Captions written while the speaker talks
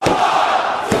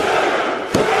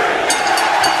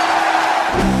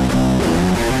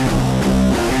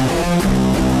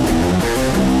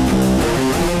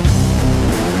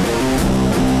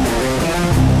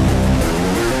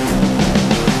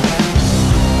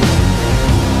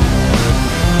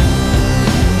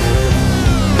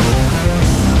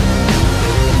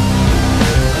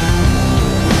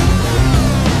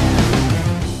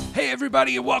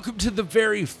everybody, and welcome to the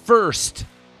very first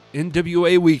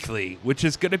NWA Weekly, which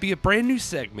is going to be a brand new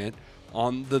segment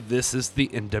on the This Is the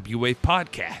NWA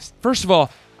podcast. First of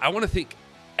all, I want to thank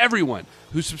everyone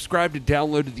who subscribed and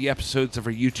downloaded the episodes of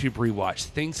our YouTube rewatch.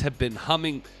 Things have been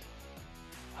humming.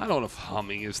 I don't know if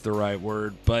humming is the right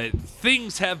word, but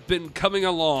things have been coming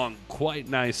along quite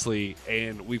nicely,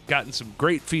 and we've gotten some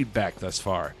great feedback thus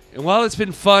far. And while it's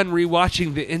been fun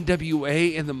rewatching the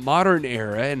NWA in the modern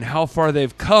era and how far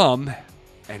they've come,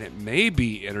 and it may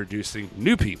be introducing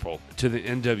new people to the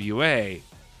NWA,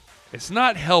 it's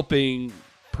not helping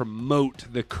promote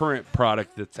the current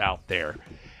product that's out there.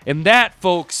 And that,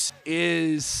 folks,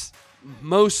 is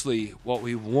mostly what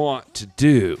we want to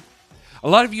do. A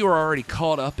lot of you are already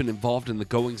caught up and involved in the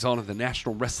goings-on of the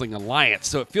National Wrestling Alliance,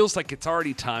 so it feels like it's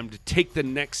already time to take the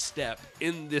next step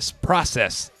in this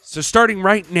process. So starting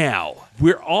right now,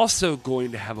 we're also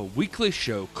going to have a weekly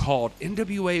show called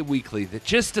NWA Weekly that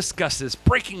just discusses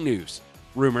breaking news,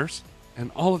 rumors,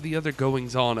 and all of the other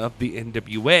goings-on of the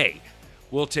NWA.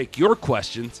 We'll take your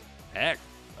questions. Heck,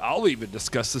 I'll even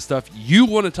discuss the stuff you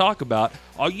want to talk about.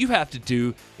 All you have to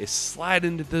do is slide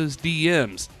into those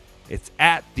DMs. It's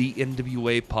at the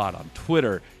NWA Pod on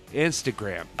Twitter,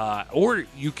 Instagram, or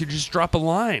you could just drop a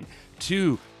line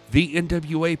to the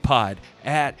NWA Pod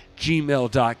at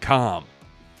gmail.com.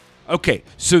 Okay,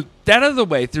 so that out of the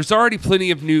way, there's already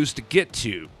plenty of news to get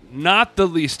to, not the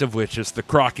least of which is the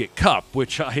Crockett Cup,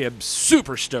 which I am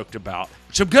super stoked about,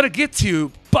 which I'm going to get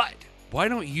to, but why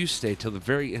don't you stay till the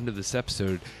very end of this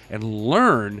episode and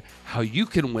learn how you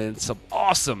can win some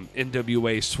awesome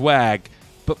NWA swag.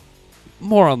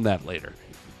 More on that later.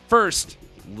 First,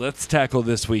 let's tackle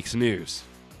this week's news.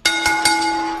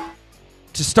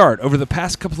 To start, over the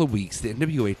past couple of weeks, the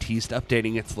NWA teased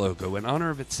updating its logo in honor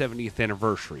of its 70th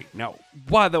anniversary. Now,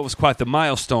 while that was quite the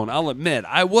milestone, I'll admit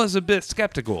I was a bit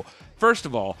skeptical. First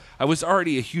of all, I was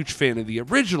already a huge fan of the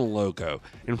original logo.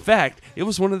 In fact, it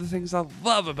was one of the things I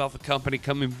love about the company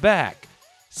coming back.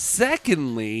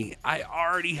 Secondly, I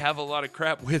already have a lot of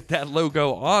crap with that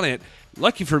logo on it.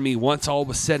 Lucky for me, once all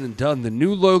was said and done, the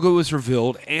new logo was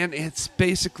revealed, and it's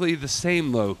basically the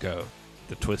same logo.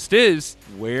 The twist is,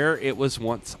 where it was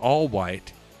once all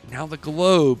white, now the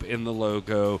globe in the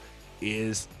logo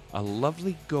is a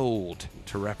lovely gold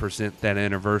to represent that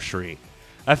anniversary.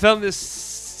 I found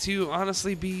this to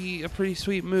honestly be a pretty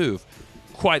sweet move.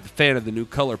 Quite the fan of the new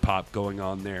color pop going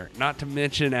on there. Not to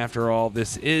mention, after all,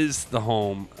 this is the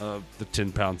home of the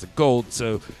 10 pounds of gold,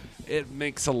 so it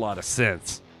makes a lot of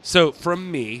sense. So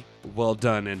from me, well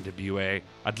done NWA.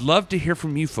 I'd love to hear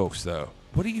from you folks though.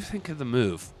 What do you think of the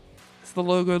move? Is the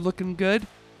logo looking good?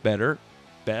 Better?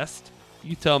 Best?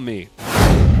 You tell me.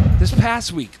 This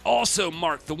past week also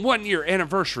marked the 1-year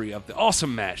anniversary of the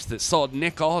awesome match that saw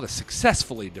Nick Aldis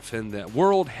successfully defend the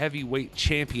World Heavyweight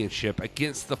Championship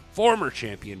against the former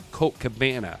champion Colt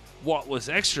Cabana. What was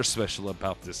extra special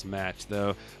about this match,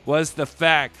 though, was the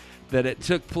fact that it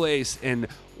took place in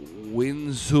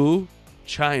Wenzhou,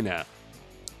 China.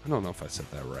 I don't know if I said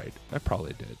that right. I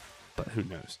probably did, but who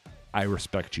knows? I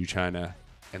respect you, China,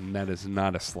 and that is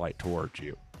not a slight towards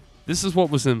you. This is what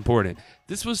was important.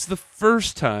 This was the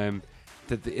first time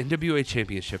that the NWA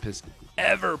Championship has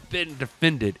ever been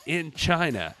defended in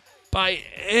China by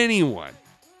anyone.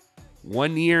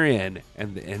 1 year in,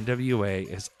 and the NWA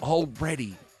is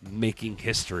already making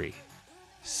history.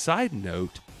 Side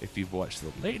note, if you've watched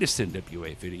the latest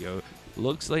NWA video,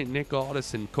 looks like Nick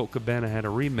Aldis and Colt Cabana had a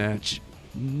rematch.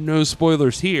 No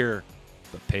spoilers here,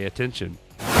 but pay attention.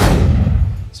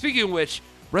 Speaking of which,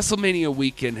 WrestleMania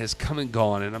weekend has come and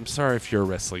gone, and I'm sorry if you're a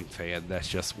wrestling fan, that's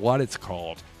just what it's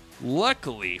called.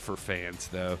 Luckily for fans,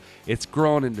 though, it's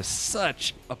grown into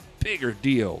such a bigger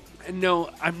deal. And no,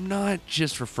 I'm not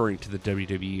just referring to the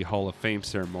WWE Hall of Fame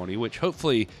ceremony, which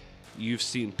hopefully you've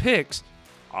seen pics.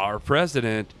 Our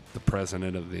president, the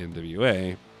president of the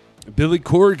NWA, Billy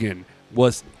Corgan,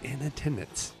 was in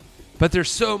attendance. But there's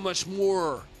so much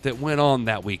more that went on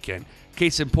that weekend.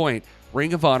 Case in point,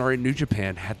 Ring of Honor and New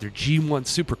Japan had their G1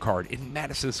 Supercard in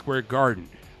Madison Square Garden,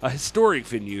 a historic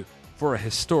venue for a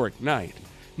historic night.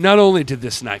 Not only did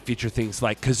this night feature things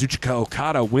like Kazuchika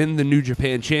Okada win the New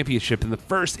Japan Championship and the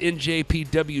first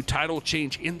NJPW title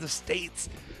change in the States,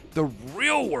 the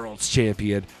real world's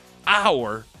champion,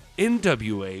 our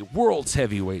NWA World's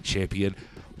Heavyweight Champion,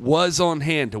 was on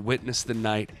hand to witness the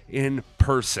night in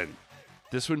person.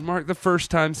 This would mark the first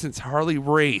time since Harley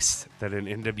Race that an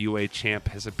NWA champ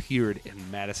has appeared in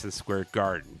Madison Square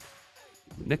Garden.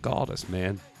 Nick Aldis,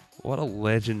 man. What a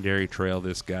legendary trail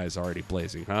this guy's already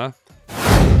blazing, huh?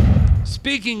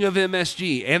 Speaking of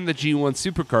MSG and the G1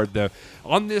 Supercard, though,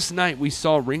 on this night we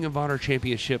saw Ring of Honor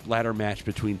Championship ladder match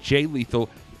between Jay Lethal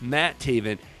Matt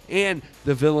Taven, and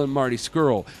the villain Marty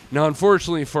Scurll. Now,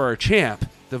 unfortunately for our champ,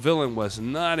 the villain was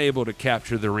not able to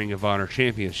capture the Ring of Honor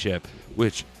Championship,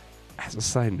 which, as a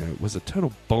side note, was a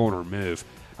total boner move.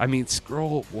 I mean,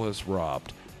 Scurll was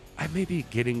robbed. I may be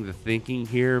getting the thinking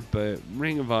here, but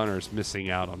Ring of Honor is missing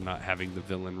out on not having the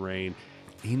villain reign.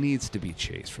 He needs to be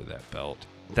chased for that belt.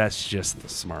 That's just the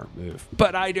smart move.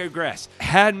 But I digress.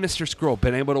 Had Mr. Scurll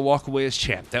been able to walk away as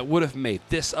champ, that would have made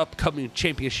this upcoming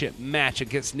championship match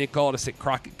against Nick Aldis at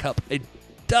Crockett Cup a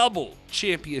double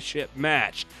championship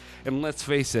match. And let's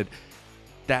face it,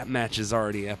 that match is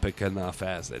already epic enough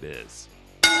as it is.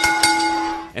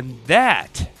 And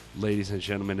that, ladies and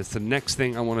gentlemen, is the next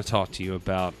thing I want to talk to you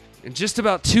about. In just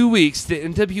about 2 weeks, the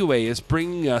NWA is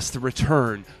bringing us the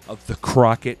return of the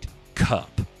Crockett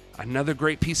Cup. Another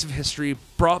great piece of history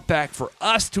brought back for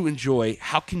us to enjoy.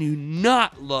 How can you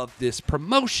not love this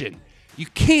promotion? You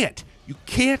can't. You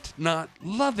can't not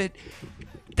love it.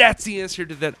 That's the answer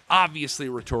to that obviously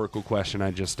rhetorical question I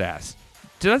just asked.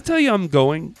 Did I tell you I'm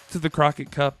going to the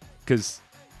Crockett Cup? Because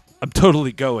I'm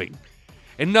totally going.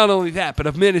 And not only that, but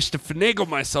I've managed to finagle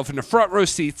myself into front row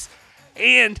seats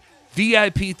and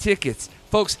VIP tickets.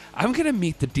 Folks, I'm going to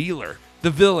meet the dealer, the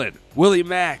villain, Willie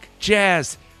Mack,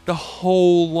 Jazz, the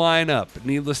whole lineup.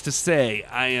 Needless to say,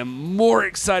 I am more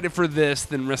excited for this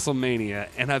than WrestleMania,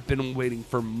 and I've been waiting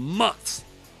for months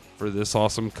for this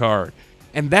awesome card.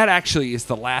 And that actually is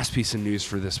the last piece of news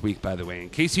for this week, by the way. In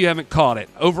case you haven't caught it,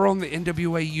 over on the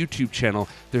NWA YouTube channel,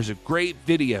 there's a great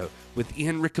video with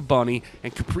Ian Riccaboni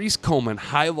and Caprice Coleman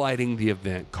highlighting the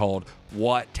event called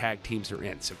What Tag Teams Are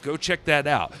In. So go check that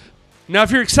out. Now,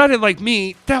 if you're excited like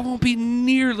me, that won't be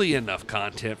nearly enough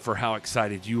content for how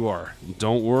excited you are.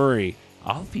 Don't worry,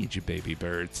 I'll feed you baby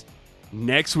birds.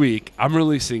 Next week, I'm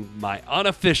releasing my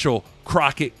unofficial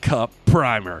Crockett Cup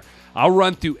primer. I'll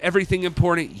run through everything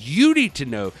important you need to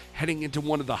know heading into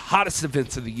one of the hottest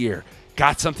events of the year.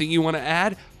 Got something you want to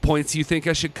add? Points you think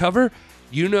I should cover?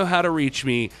 You know how to reach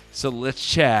me, so let's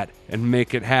chat and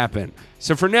make it happen.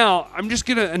 So for now, I'm just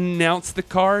going to announce the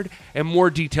card, and more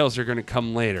details are going to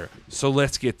come later. So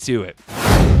let's get to it.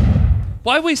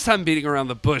 Why waste time beating around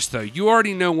the bush, though? You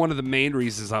already know one of the main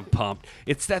reasons I'm pumped.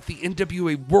 It's that the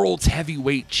NWA World's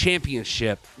Heavyweight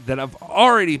Championship that I've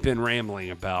already been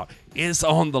rambling about is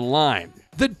on the line.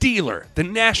 The dealer, the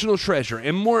national treasure,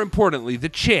 and more importantly, the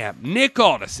champ, Nick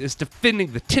Aldis, is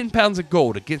defending the 10 pounds of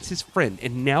gold against his friend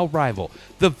and now rival,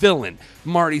 the villain,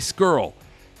 Marty Scurll.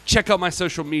 Check out my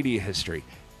social media history.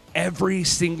 Every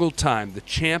single time the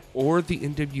champ or the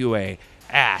NWA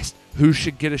asked who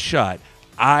should get a shot,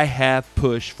 I have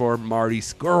pushed for Marty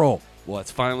Scurll. Well, it's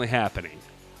finally happening.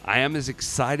 I am as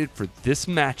excited for this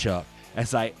matchup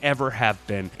as I ever have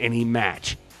been any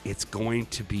match. It's going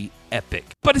to be epic.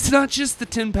 But it's not just the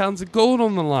 10 pounds of gold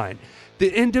on the line.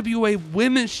 The NWA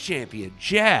Women's Champion,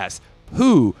 Jazz,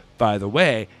 who, by the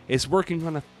way, is working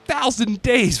on 1,000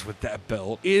 days with that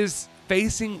belt, is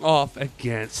facing off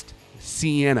against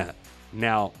Sienna.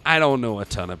 Now, I don't know a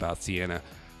ton about Sienna,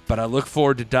 but I look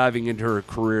forward to diving into her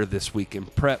career this week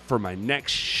and prep for my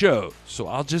next show. So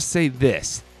I'll just say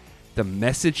this. The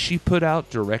message she put out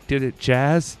directed at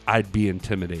Jazz, I'd be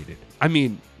intimidated.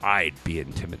 I'd be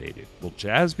intimidated. Will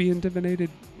Jazz be intimidated?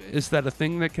 Is that a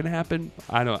thing that can happen?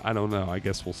 I don't know. I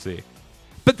guess we'll see.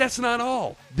 But that's not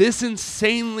all. This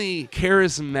insanely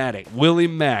charismatic Willie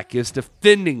Mack is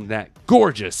defending that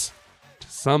gorgeous, to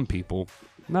some people,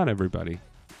 not everybody,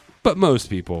 but most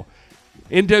people,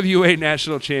 NWA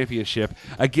National Championship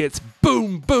against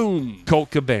Boom Boom Colt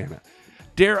Cabana.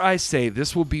 Dare I say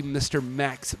this will be Mr.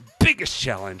 Mack's biggest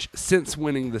challenge since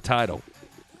winning the title.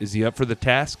 Is he up for the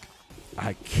task?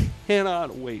 I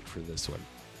cannot wait for this one.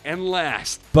 And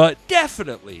last, but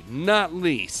definitely not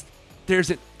least, there's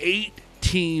an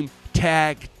 8-team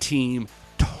tag team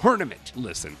tournament.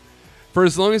 Listen, for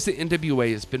as long as the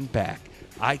NWA has been back,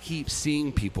 I keep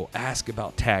seeing people ask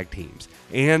about tag teams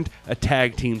and a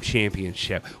tag team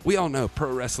championship. We all know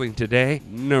pro wrestling today,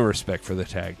 no respect for the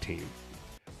tag team.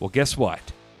 Well, guess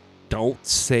what? Don't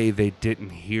say they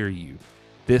didn't hear you.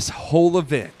 This whole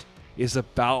event is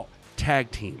about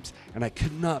tag teams, and I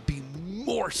could not be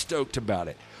more stoked about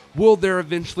it. Will there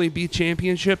eventually be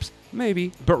championships?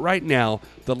 Maybe. But right now,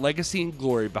 the legacy and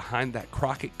glory behind that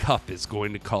Crockett Cup is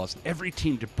going to cause every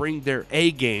team to bring their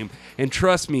A game, and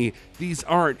trust me, these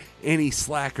aren't any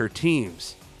slacker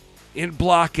teams. In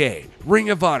Block A, Ring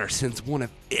of Honor sends one of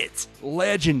its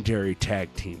legendary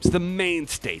tag teams, the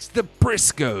Mainstays, the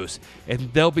Briscoes,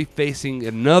 and they'll be facing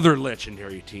another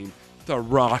legendary team, the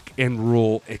Rock and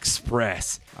Roll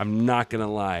Express. I'm not going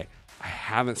to lie, I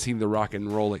haven't seen the Rock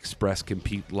and Roll Express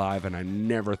compete live, and I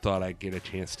never thought I'd get a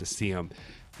chance to see them.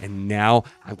 And now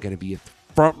I'm going to be at the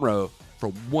front row for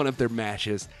one of their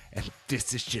matches, and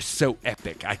this is just so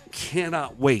epic. I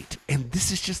cannot wait. And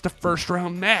this is just a first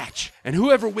round match. And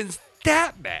whoever wins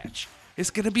that match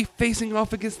is going to be facing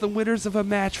off against the winners of a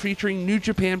match featuring New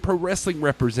Japan Pro Wrestling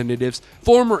representatives,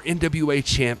 former NWA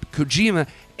champ Kojima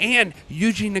and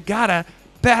Yuji Nagata,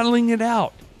 battling it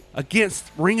out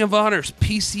against Ring of Honor's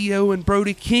PCO and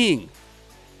Brody King.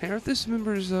 Hey, aren't those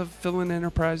members of Villain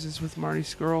Enterprises with Marty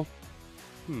Scurll?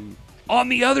 On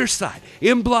the other side,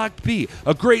 in Block B,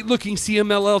 a great-looking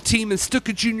CMLL team and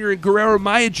Stuka Jr. and Guerrero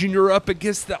Maya Jr. up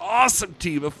against the awesome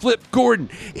team of Flip Gordon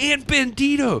and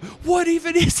Bandito. What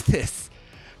even is this?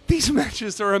 These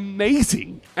matches are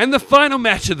amazing. And the final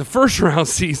match of the first round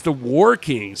sees the War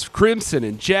Kings, Crimson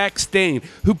and Jack Stain,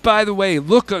 who, by the way,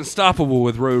 look unstoppable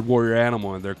with Road Warrior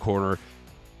Animal in their corner.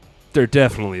 They're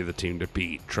definitely the team to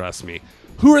beat, trust me.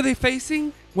 Who are they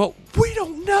facing? Well, we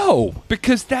don't know,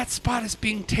 because that spot is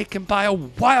being taken by a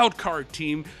wild card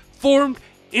team formed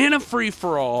in a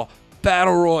free-for-all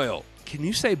battle royal. Can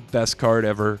you say best card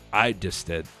ever? I just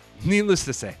did. Needless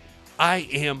to say, I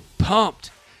am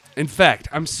pumped. In fact,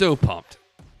 I'm so pumped.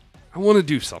 I want to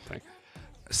do something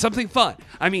fun.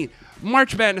 I mean,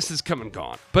 March Madness is come and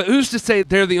gone, but who's to say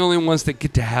they're the only ones that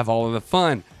get to have all of the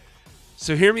fun?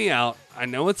 So hear me out. I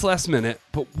know it's last minute,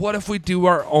 but what if we do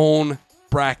our own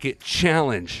bracket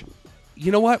challenge?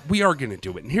 You know what? We are going to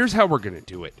do it, and here's how we're going to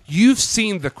do it. You've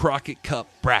seen the Crockett Cup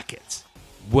brackets.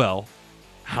 Well,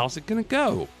 how's it going to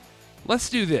go? Let's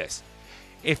do this.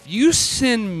 If you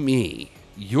send me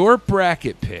your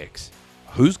bracket picks,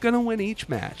 who's going to win each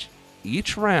match,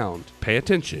 each round, pay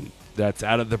attention. That's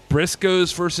out of the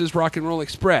Briscoes versus Rock and Roll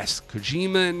Express,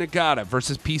 Kojima and Nagata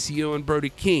versus PCO and Brody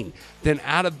King. Then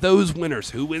out of those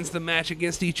winners, who wins the match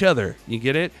against each other? You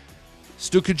get it?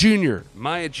 Stuka Jr.,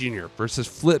 Maya Jr. versus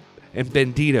Flip and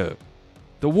Bandito.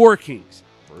 The War Kings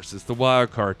versus the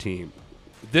Wildcard team.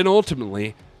 Then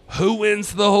ultimately, who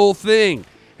wins the whole thing?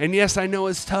 And yes, I know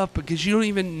it's tough because you don't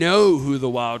even know who the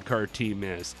Wildcard team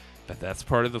is, but that's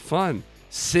part of the fun.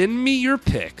 Send me your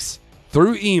picks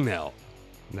through email.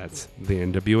 That's the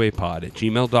NWApod at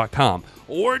gmail.com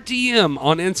or DM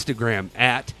on Instagram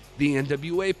at the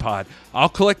NWApod. I'll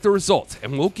collect the results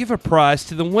and we'll give a prize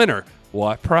to the winner.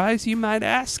 What prize, you might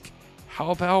ask?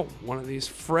 How about one of these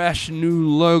fresh new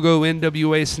logo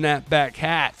NWA snapback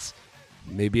hats?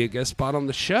 Maybe a guest spot on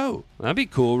the show. That'd be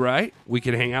cool, right? We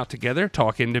can hang out together,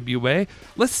 talk NWA.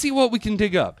 Let's see what we can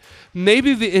dig up.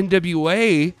 Maybe the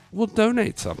NWA will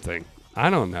donate something. I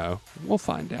don't know. We'll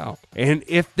find out. And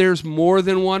if there's more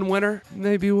than one winner,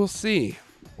 maybe we'll see.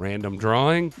 Random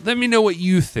drawing. Let me know what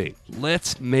you think.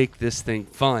 Let's make this thing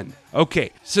fun.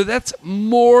 Okay, so that's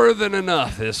more than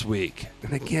enough this week.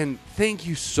 And again, thank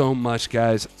you so much,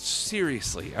 guys.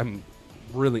 Seriously, I'm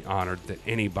really honored that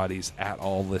anybody's at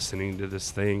all listening to this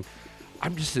thing.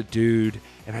 I'm just a dude,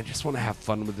 and I just want to have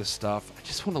fun with this stuff. I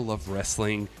just want to love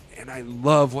wrestling. And I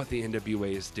love what the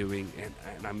NWA is doing,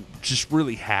 and I'm just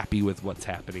really happy with what's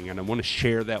happening, and I want to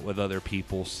share that with other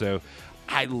people. So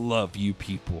I love you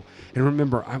people. And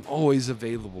remember, I'm always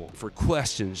available for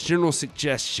questions, general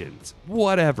suggestions,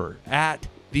 whatever, at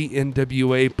the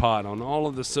NWA Pod on all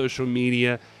of the social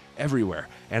media, everywhere.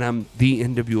 And I'm the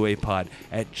NWA Pod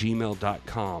at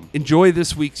gmail.com. Enjoy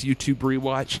this week's YouTube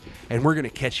rewatch, and we're going to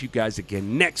catch you guys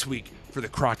again next week for the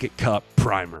Crockett Cup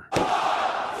Primer.